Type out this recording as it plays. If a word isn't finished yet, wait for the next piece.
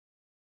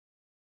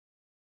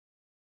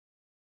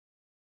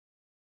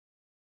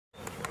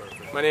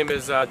My name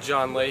is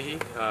John Lahey,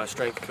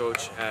 strength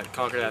coach at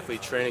Concord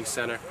Athlete Training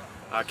Center.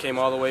 I came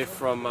all the way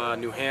from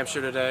New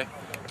Hampshire today.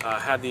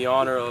 Had the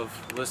honor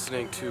of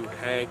listening to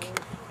Hank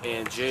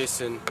and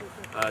Jason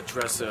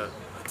dress a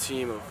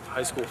team of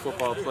high school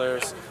football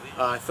players.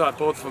 I thought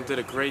both of them did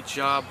a great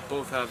job.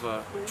 Both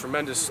have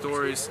tremendous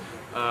stories.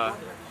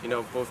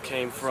 Both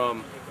came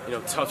from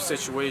tough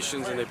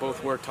situations, and they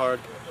both worked hard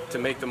to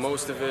make the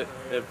most of it.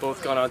 They've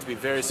both gone on to be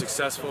very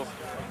successful.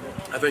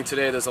 I think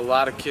today there's a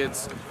lot of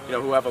kids,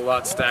 who have a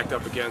lot stacked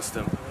up against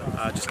them,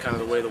 just kind of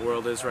the way the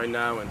world is right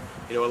now. And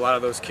a lot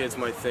of those kids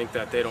might think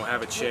that they don't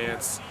have a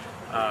chance,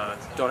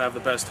 don't have the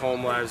best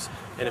home lives.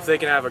 And if they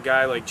can have a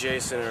guy like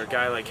Jason or a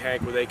guy like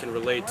Hank where they can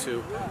relate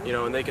to,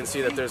 and they can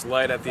see that there's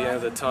light at the end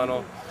of the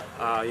tunnel,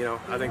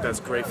 I think that's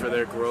great for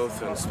their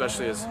growth, and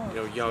especially as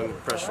young,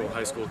 impressionable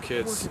high school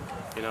kids,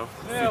 the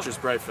future's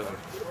bright for them.